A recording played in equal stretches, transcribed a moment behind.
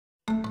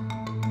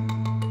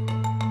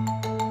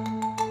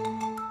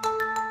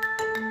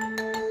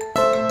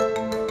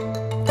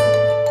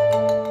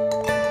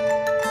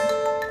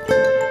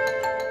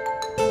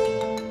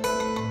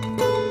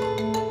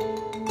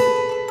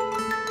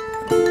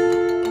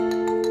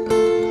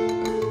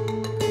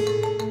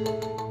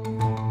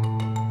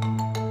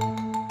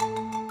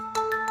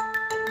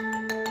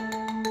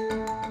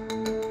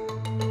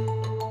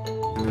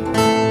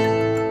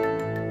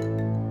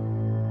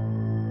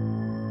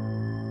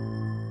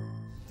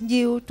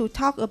you to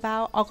talk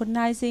about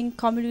organizing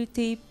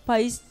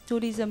community-based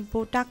tourism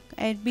product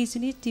and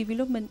business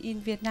development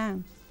in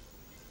Vietnam.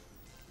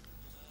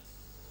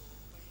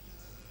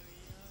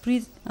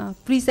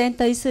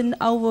 Presentation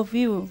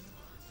overview.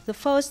 The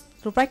first,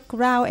 the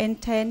background and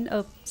intent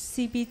of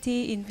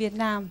CBT in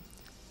Vietnam.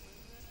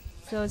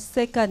 The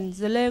second,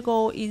 the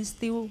legal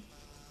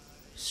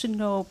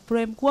institutional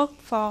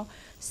framework for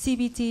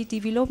CBT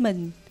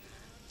development.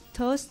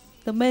 Third,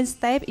 the main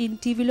step in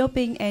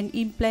developing and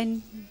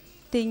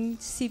implementing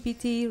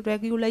CBT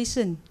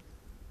regulation.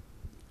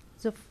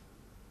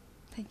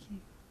 Thank you.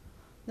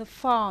 The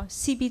fourth,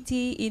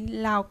 CBT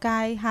in Lào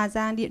Cai, Hà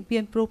Giang, Điện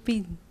Biên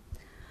province.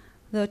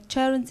 The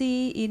challenge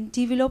in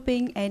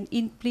developing and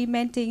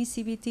implementing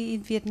CBT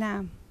in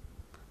Vietnam.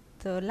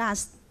 The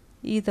last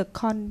is the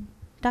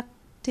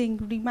conducting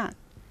remark.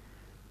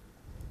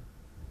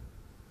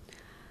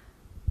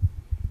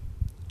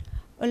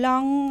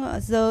 Along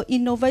the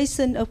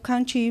innovation of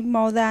country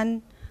more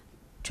than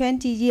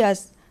 20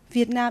 years,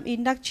 Vietnam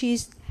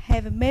industries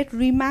have made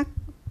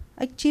remarkable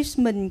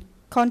achievements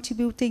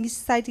contributing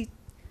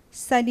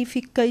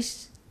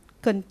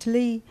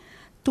significantly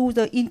to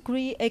the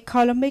increased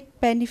economic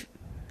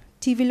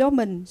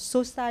development,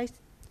 social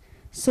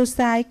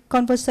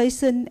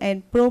conversation,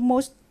 and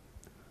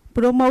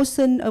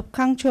promotion of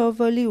cultural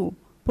value,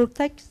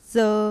 protect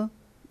the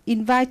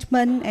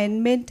environment,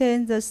 and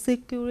maintain the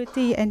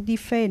security and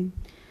defense.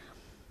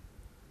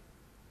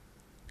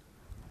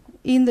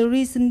 In the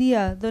recent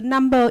year, the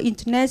number of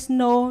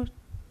international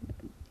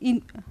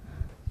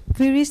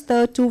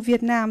visitors to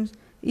Vietnam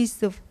is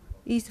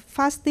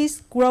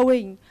fastest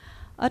growing.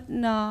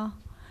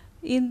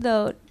 In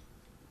the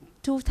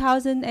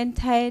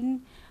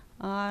 2010,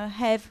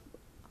 have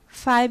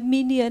 5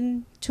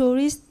 million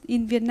tourists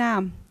in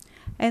Vietnam,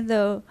 and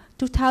the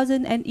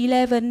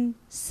 2011,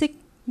 6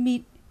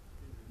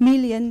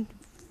 million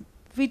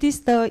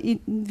visitors in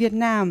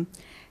Vietnam,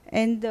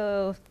 and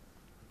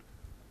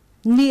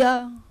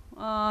near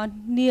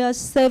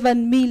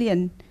 7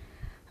 million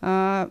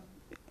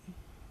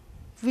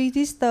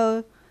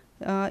visitors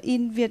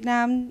in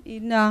Vietnam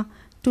in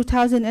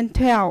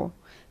 2012.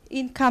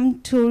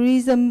 Income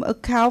tourism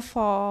account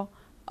for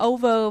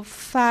over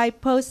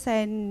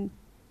 5%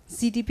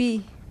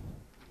 GDP.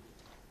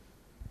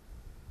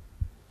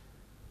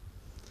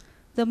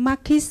 The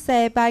market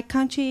share by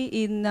country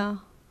in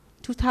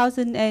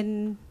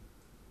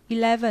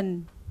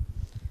 2011,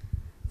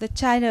 the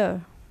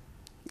China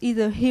is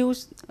a huge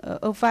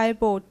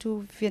available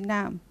to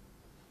Vietnam.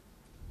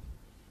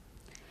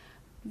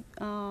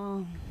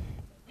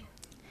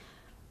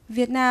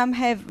 Vietnam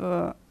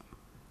have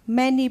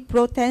many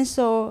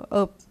potential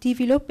of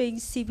developing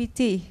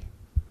CBT,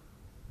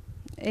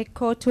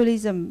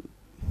 ecotourism,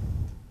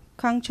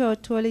 cultural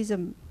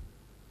tourism.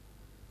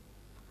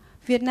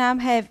 Vietnam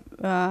have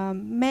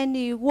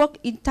many work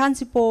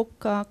intangible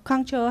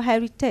cultural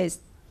heritage,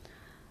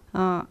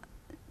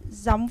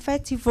 Gióng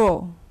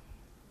Festival,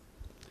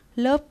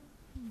 Love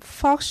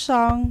Folk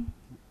Song,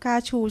 Ca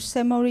Trù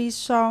Ceremony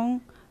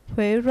Song,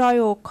 Huế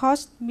Royal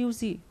Court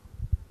Music,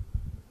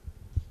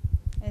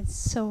 and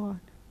so on.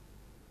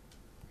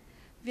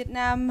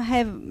 Vietnam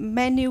have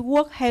many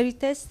work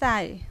heritage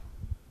sites.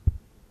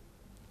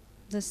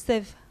 The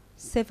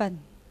seven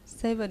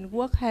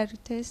work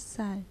heritage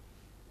sites.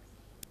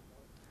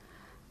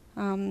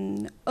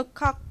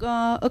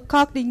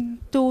 According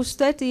to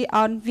study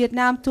on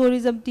Vietnam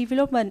tourism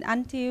development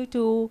until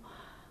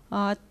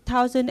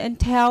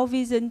 2010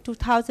 vision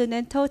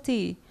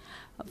 2030,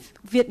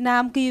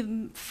 Vietnam give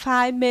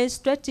 5 main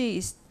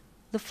strategies.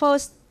 The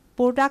first,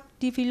 product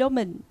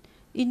development,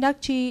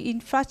 industry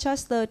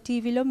infrastructure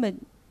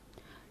development,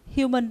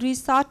 human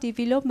resource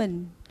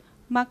development,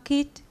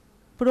 market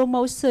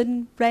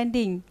promotion,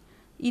 branding,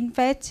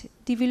 invest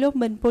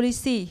development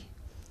policy.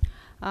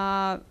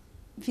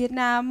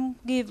 Vietnam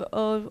give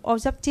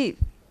objective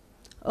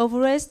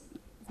average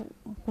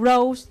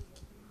growth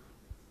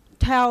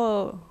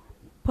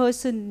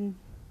 12%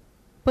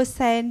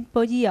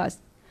 per year.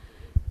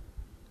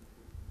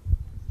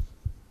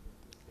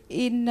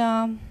 In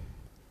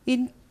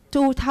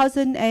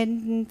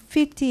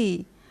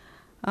 2050,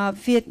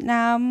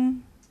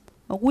 Vietnam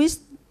wish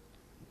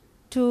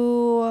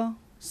to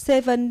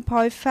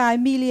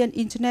 7.5 million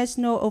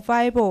international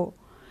arrival,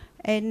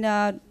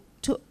 and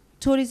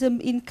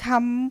tourism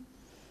income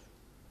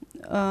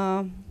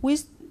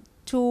wish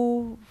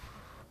to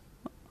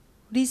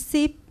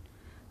receive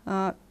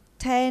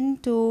 10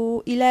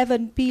 to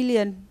 11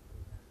 billion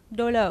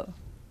dollar.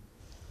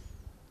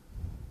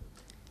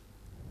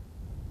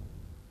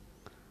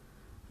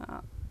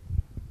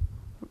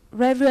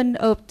 Revenue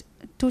of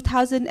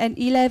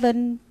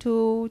 2011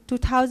 to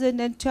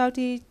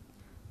 2020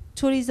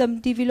 tourism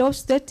development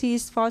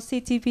strategies for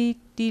CTV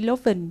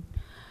development.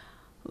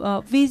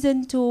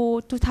 Vision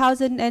to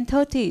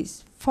 2030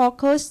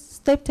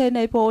 focus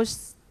sustainable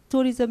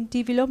tourism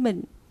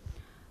development,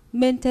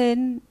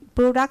 maintain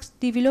product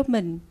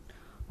development,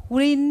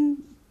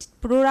 green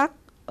product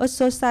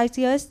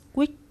associated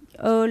with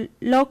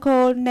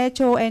local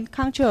nature and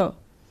culture,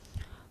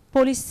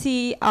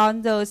 policy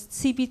on the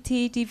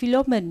CBT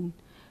development,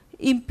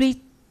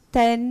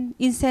 implement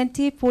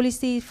incentive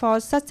policy for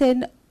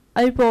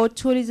sustainable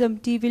tourism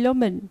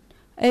development,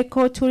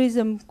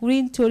 eco-tourism,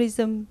 green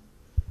tourism,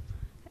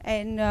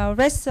 and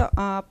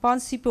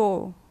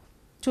responsible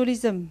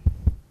tourism.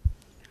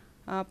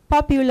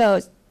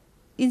 Popular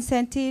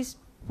incentives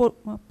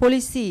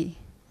policy,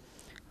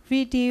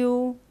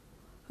 reduce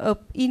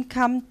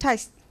income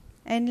tax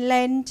and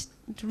land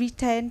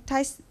return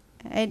tax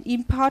and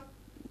import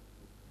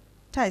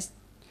tax,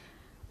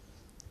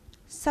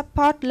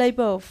 support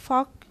labor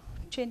force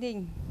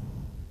training.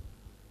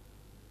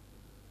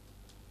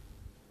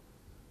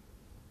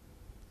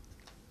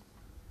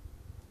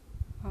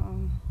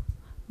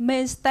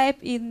 Main step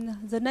in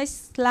the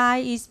next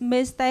slide is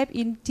main step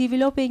in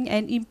developing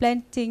and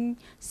implementing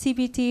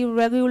CBT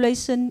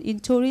regulation in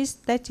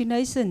tourist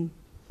destination.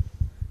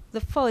 The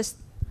first,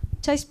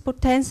 check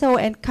potential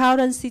and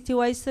current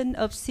situation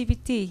of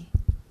CBT.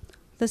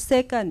 The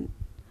second,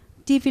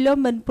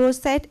 development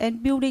process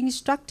and building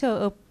structure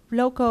of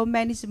local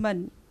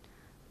management.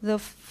 The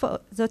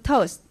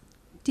third,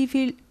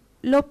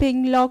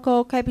 developing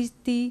local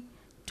capacity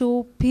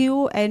to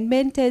build and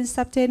maintain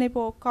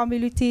sustainable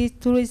community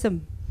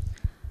tourism.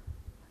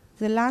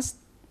 The last,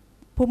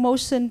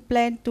 promotion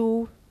plan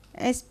to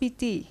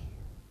SBT.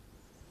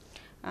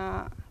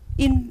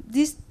 In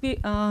this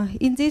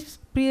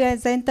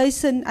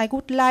presentation, I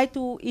would like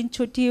to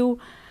introduce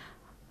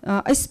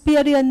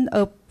experience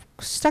of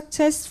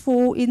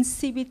successful in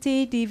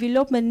CBT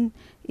development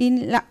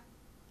in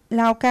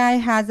Lào Cai,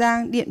 Hà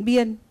Giang, Điện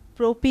Biên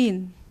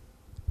province.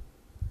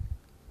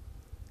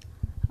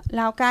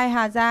 Lào Cai,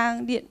 Hà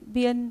Giang, Điện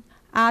Biên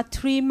are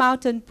three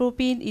mountain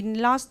provinces in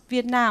North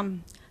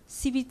Vietnam.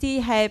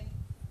 CBT have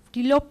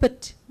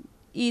developed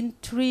in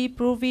three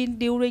provinces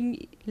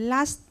during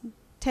last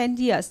 10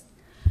 years.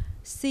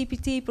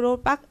 CBT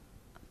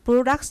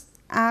products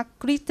are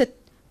created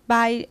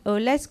by a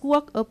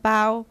network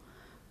about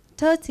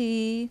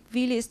 30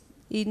 villages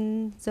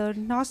in the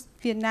North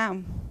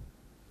Vietnam.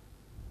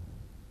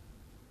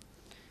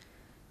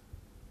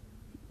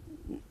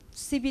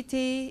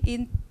 CBT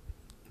in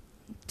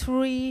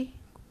three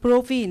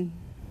provinces.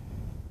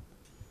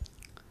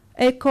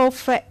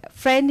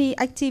 Eco-friendly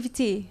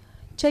activity,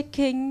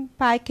 trekking,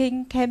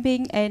 biking,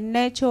 camping, and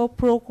natural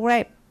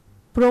photography,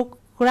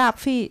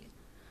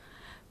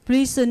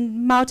 pleasant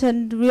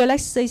mountain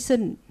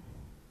relaxation,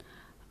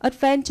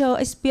 adventure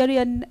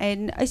experience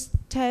and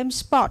extreme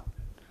sport,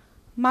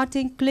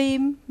 mountain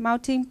climb,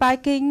 mountain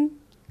biking,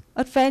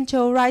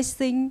 adventure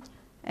riding,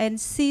 and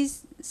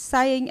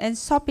seeing and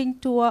shopping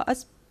tour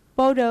at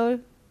border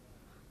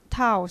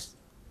towns.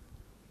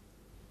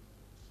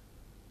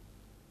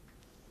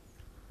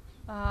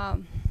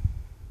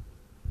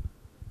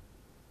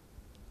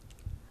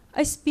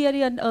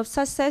 Experience of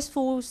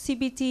successful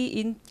CBT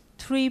in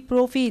three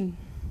provinces.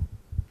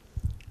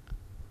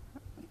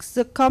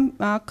 The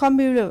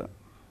commuter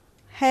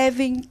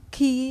having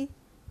key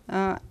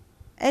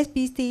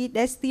SBT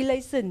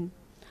destination.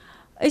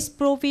 Each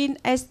province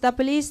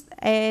established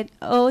an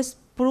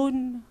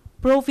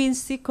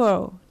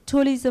provincial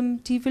tourism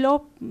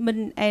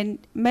development and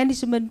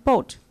management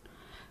board,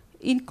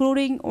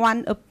 including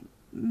one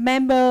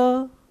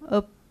member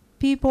of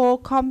people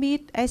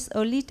commit as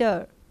a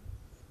leader.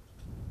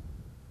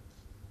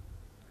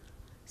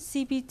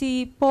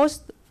 CBT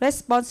post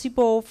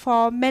responsible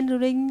for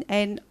mentoring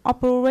and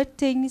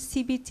operating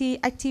CBT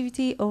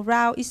activity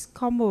around its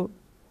commune.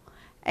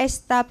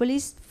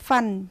 Establish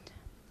fund.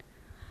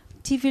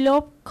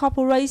 Develop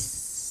cooperative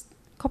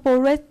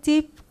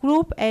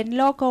group and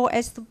local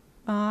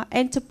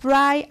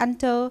enterprise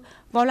under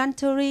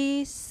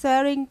voluntary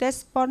sharing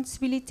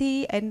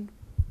responsibility and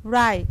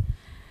right.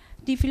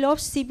 Develop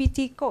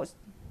CBT codes.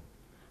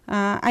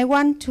 I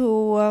want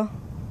to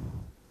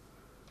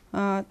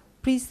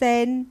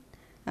present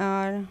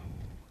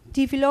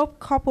develop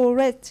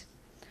corporate.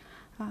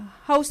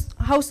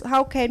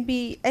 How can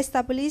be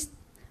established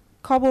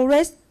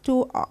corporate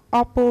to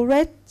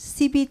operate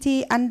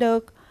CBT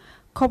under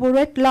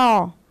corporate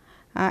law?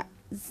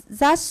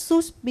 That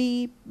should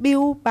be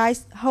built by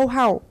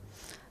how.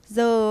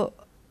 The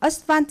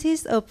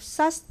advantage of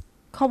such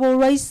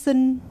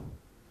corporation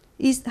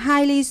is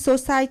highly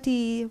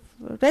society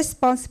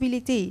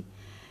responsibility,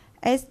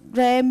 as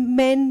their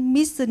main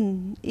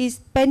mission is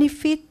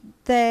benefit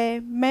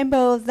their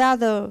members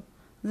rather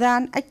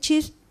than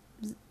achieve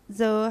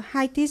the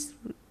highest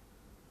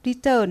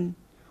return.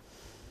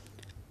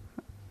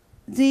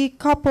 The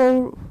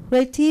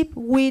cooperative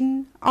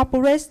will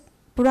operate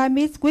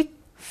pyramid with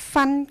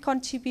fund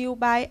contributed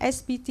by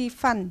SBT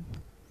fund.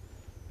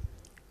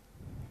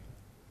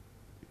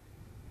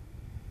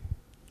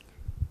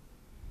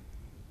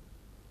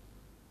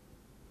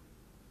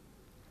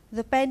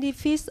 The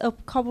benefits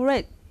of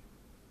corporate: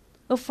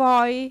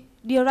 avoid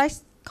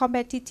direct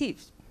competition,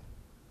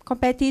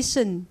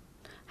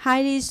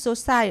 highly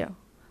social,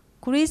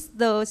 increase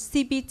the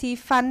CBT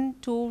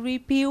fund to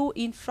rebuild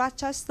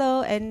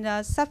infrastructure and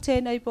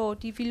sustainable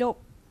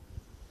development.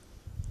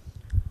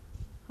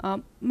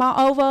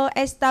 Moreover,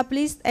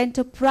 established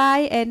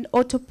enterprise and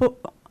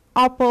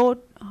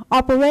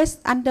operates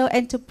under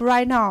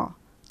enterprise law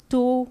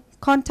to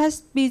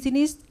conduct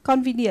business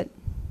convenient.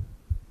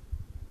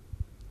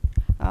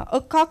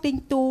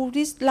 According to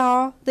this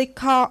law, they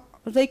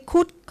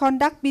could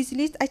conduct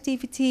business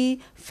activity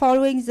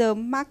following the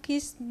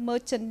market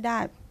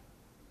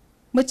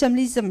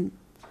mercantilism.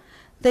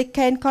 They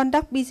can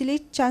conduct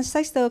business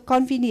transactions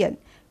convenient,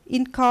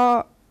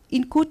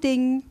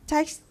 including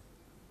tax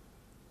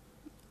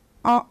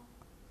or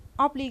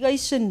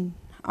obligation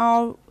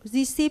or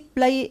receive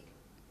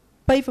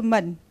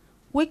payment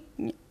with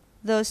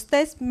the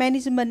state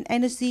management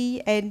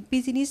agency and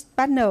business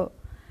partner.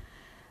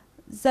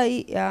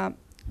 They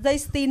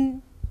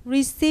still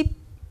receive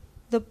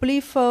the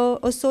preferred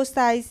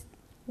associate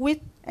with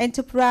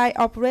enterprise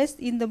operates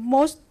in the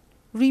most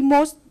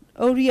remote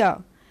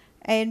area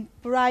and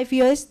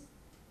private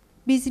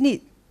business.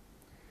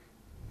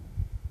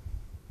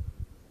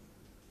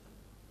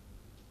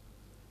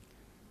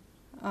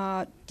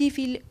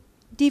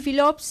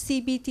 Develop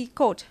CBT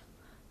code.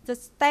 The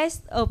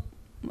status of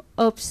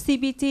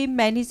CBT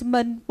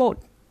management board.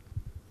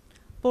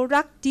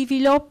 Product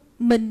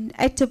development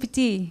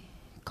activity.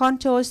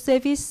 Control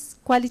service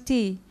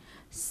quality.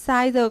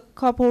 Sign the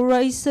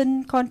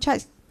corporation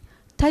contract.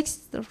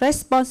 Takes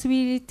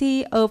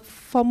responsibility of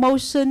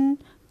promotion,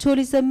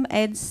 tourism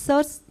and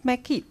search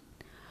market.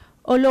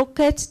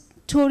 Allocate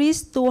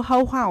tourists to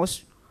whole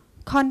house.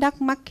 Conduct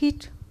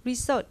market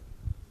research.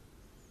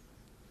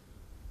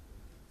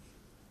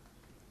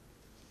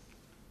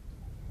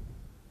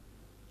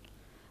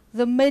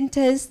 The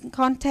maintains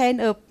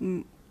content of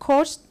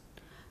cost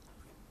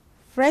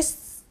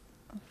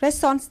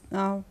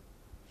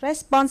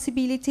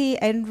responsibility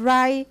and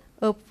right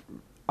of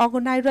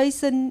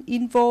organization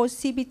involve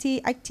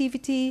CBT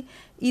activity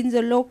in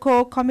the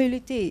local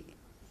community.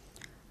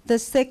 The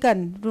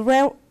second,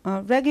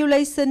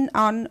 regulation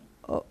on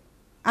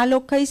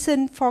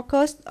allocation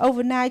focused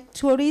overnight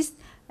tourists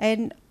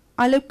and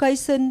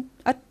allocation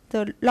at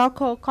the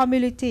local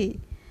community.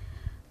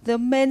 The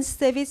main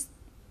service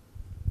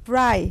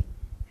right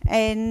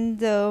and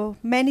the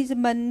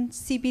management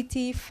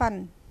CBT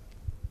fund.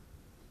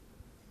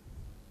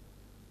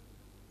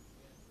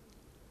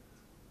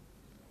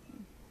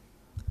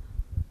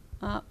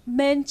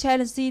 Main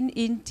challenges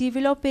in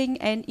developing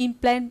and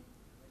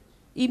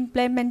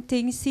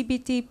implementing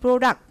CBT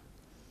product.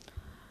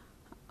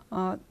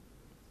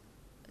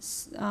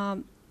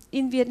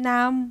 In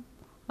Vietnam,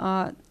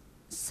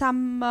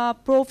 some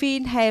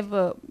provinces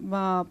have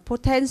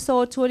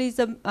potential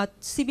tourism.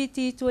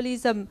 CBT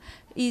tourism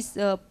is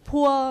a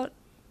poor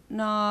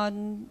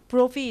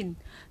province,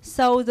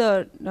 so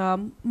the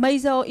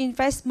major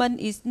investment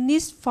is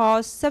needed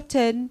for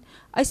certain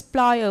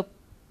exploit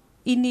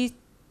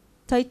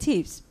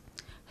initiatives.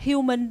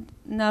 Human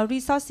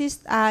resources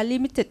are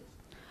limited.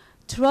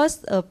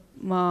 Trust of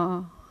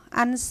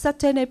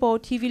unsustainable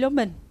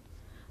development.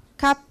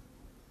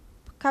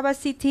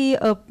 Capacity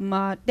of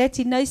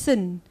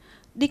destination.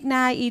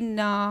 Decline in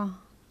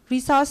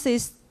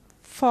resources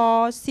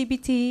for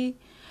CBT,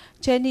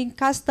 changing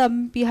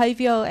custom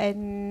behavior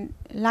and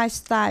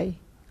lifestyle.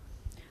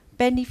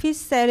 Benefit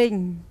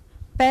sharing,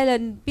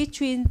 balance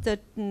between the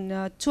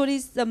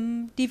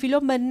tourism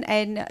development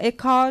and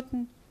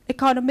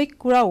economic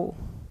growth.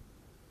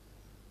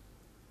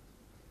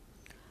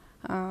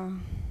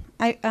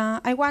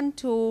 I want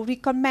to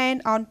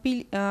recommend on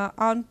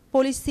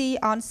policy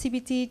on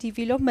CBT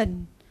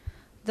development.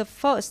 The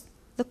first,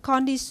 the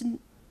condition.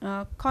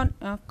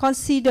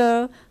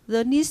 Consider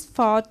the need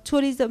for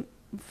tourism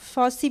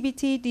for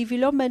CBT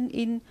development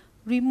in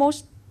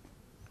remote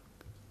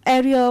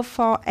area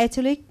for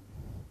athletic.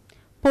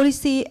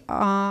 Policy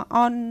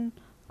on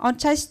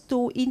tries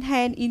to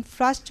enhance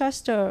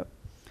infrastructure.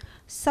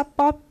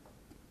 Support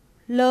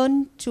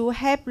learn to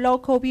help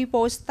local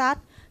people start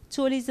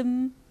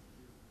tourism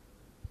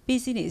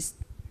business.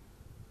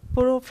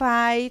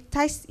 Provide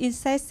tax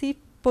incentive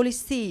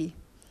policy.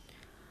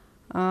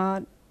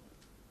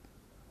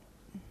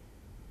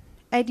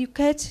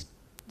 Educate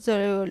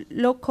the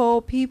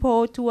local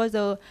people towards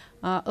the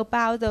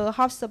about the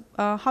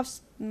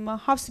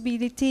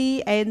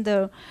hospitality and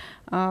the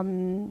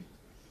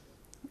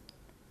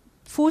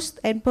food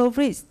and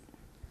beverage.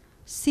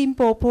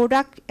 Simple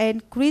product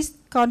and great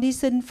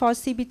condition for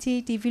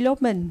CBT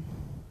development.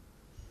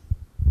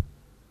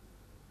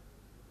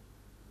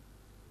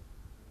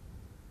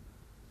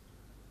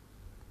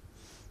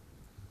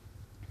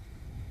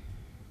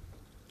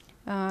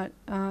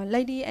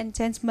 Ladies and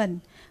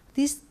gentlemen,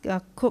 this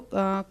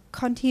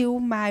continue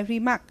my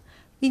remark.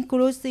 In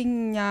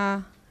closing,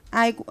 I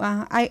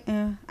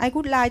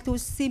would like to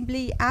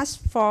simply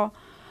ask for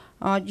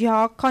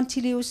your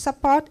continued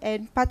support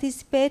and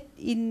participate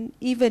in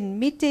event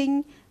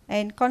meeting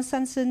and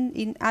consensus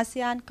in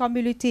ASEAN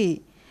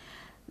community.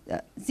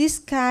 This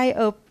kind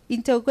of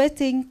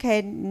integrating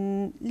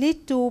can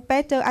lead to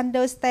better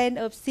understand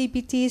of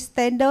CBT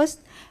standards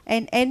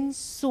and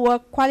ensure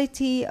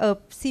quality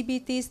of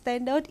CBT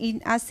standard in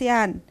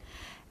ASEAN.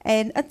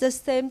 And at the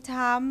same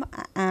time,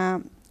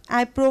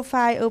 I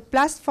provide a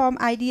platform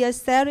idea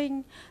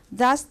sharing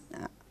that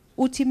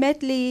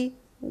ultimately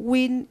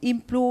will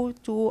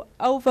improve to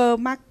our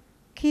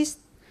markets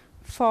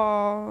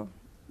for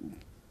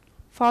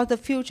the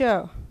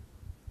future.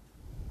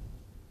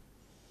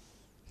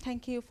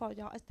 Thank you for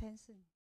your attention.